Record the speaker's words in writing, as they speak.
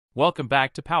Welcome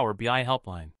back to Power BI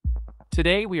Helpline.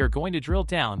 Today we are going to drill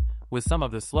down with some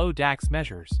of the slow DAX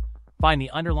measures, find the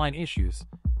underlying issues,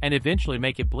 and eventually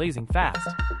make it blazing fast.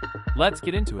 Let's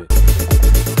get into it.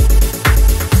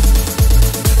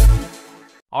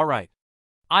 Alright,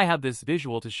 I have this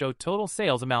visual to show total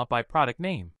sales amount by product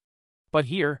name. But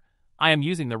here, I am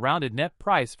using the rounded net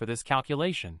price for this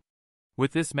calculation.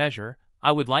 With this measure,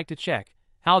 I would like to check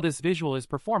how this visual is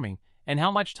performing and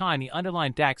how much time the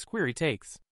underlying DAX query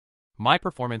takes. My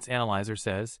performance analyzer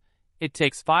says it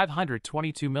takes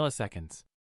 522 milliseconds,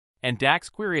 and DAX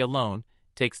query alone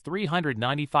takes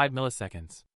 395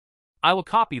 milliseconds. I will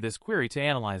copy this query to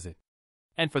analyze it,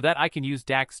 and for that I can use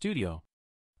DAX Studio.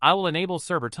 I will enable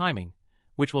server timing,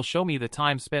 which will show me the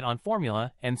time spent on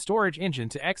formula and storage engine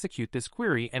to execute this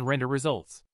query and render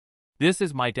results. This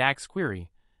is my DAX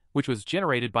query, which was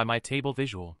generated by my table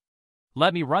visual.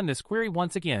 Let me run this query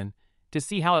once again to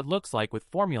see how it looks like with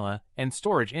formula and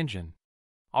storage engine.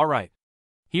 Alright,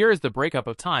 here is the breakup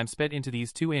of time spent into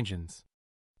these two engines.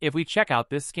 If we check out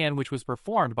this scan which was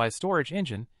performed by storage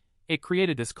engine, it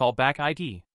created this callback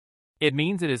ID. It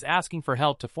means it is asking for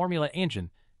help to formula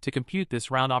engine to compute this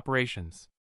round operations.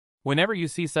 Whenever you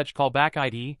see such callback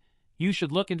ID, you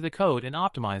should look into the code and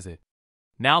optimize it.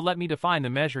 Now let me define the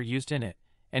measure used in it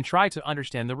and try to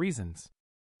understand the reasons.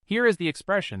 Here is the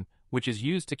expression which is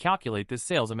used to calculate this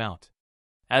sales amount.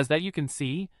 As that you can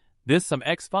see, this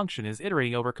SUMX function is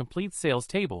iterating over complete sales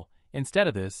table. Instead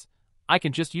of this, I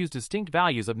can just use distinct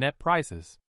values of net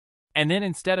prices. And then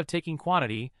instead of taking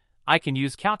quantity, I can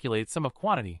use calculate sum of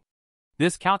quantity.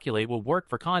 This calculate will work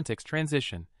for context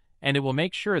transition, and it will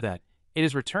make sure that it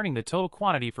is returning the total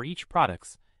quantity for each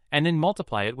products, and then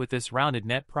multiply it with this rounded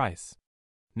net price.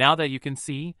 Now that you can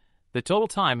see, the total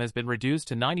time has been reduced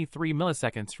to 93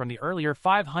 milliseconds from the earlier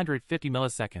 550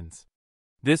 milliseconds.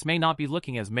 This may not be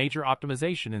looking as major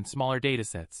optimization in smaller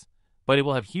datasets, but it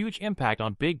will have huge impact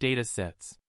on big data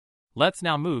sets. Let's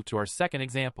now move to our second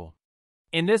example.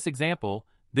 In this example,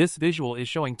 this visual is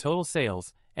showing total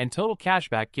sales and total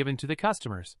cashback given to the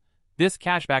customers. This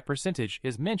cashback percentage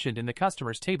is mentioned in the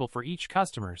customers table for each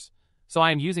customers, so I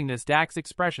am using this DAX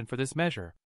expression for this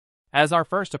measure. As our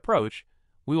first approach,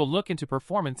 we will look into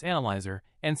Performance Analyzer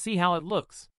and see how it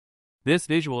looks. This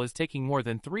visual is taking more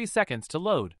than 3 seconds to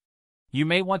load. You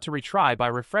may want to retry by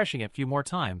refreshing it a few more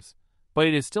times, but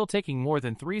it is still taking more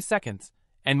than 3 seconds,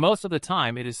 and most of the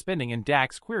time it is spending in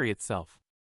DAX query itself.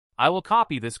 I will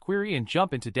copy this query and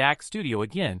jump into DAX Studio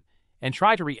again and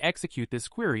try to re-execute this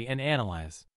query and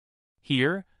analyze.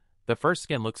 Here, the first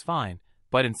scan looks fine,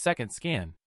 but in second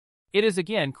scan, it is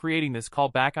again creating this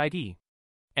callback ID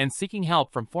and seeking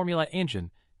help from formula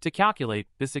engine to calculate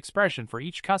this expression for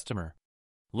each customer.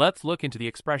 Let's look into the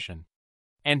expression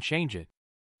and change it.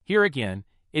 Here again,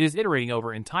 it is iterating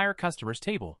over entire customers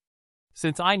table.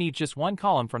 Since I need just one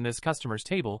column from this customers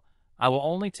table, I will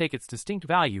only take its distinct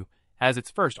value as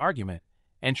its first argument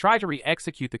and try to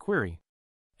re-execute the query.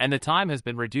 And the time has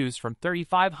been reduced from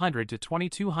 3500 to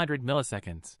 2200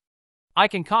 milliseconds. I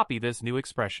can copy this new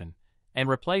expression and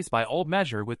replace my old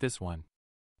measure with this one.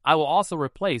 I will also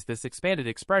replace this expanded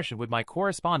expression with my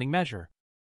corresponding measure.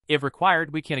 If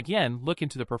required, we can again look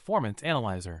into the Performance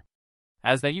Analyzer.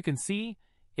 As that you can see,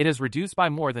 it is reduced by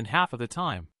more than half of the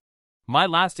time. My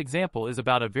last example is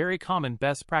about a very common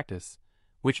best practice,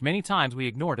 which many times we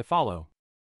ignore to follow.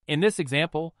 In this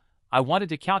example, I wanted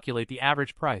to calculate the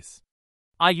average price.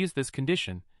 I used this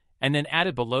condition, and then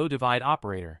added below divide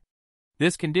operator.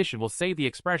 This condition will save the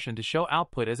expression to show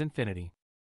output as infinity.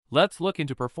 Let's look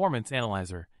into Performance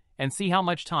Analyzer and see how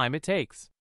much time it takes.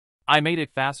 I made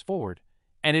it fast forward,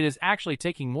 and it is actually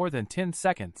taking more than 10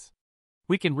 seconds.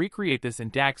 We can recreate this in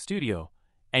DAX Studio,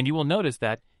 and you will notice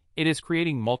that it is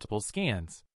creating multiple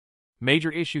scans. Major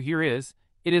issue here is,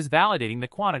 it is validating the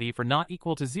quantity for not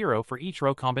equal to 0 for each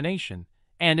row combination,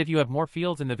 and if you have more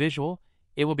fields in the visual,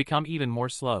 it will become even more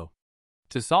slow.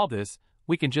 To solve this,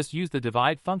 we can just use the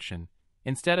divide function.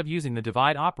 Instead of using the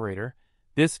divide operator,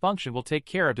 this function will take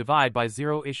care of divide by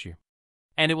 0 issue,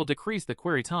 and it will decrease the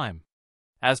query time.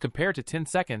 As compared to 10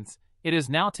 seconds, it is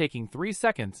now taking 3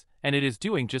 seconds, and it is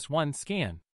doing just one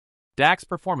scan. DAX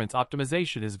performance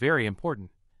optimization is very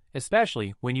important,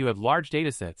 especially when you have large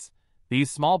datasets. These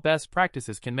small best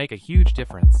practices can make a huge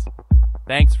difference.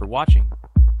 Thanks for watching.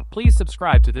 Please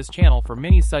subscribe to this channel for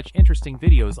many such interesting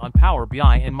videos on Power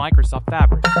BI and Microsoft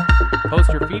Fabric. Post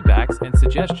your feedbacks and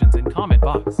suggestions in comment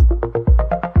box.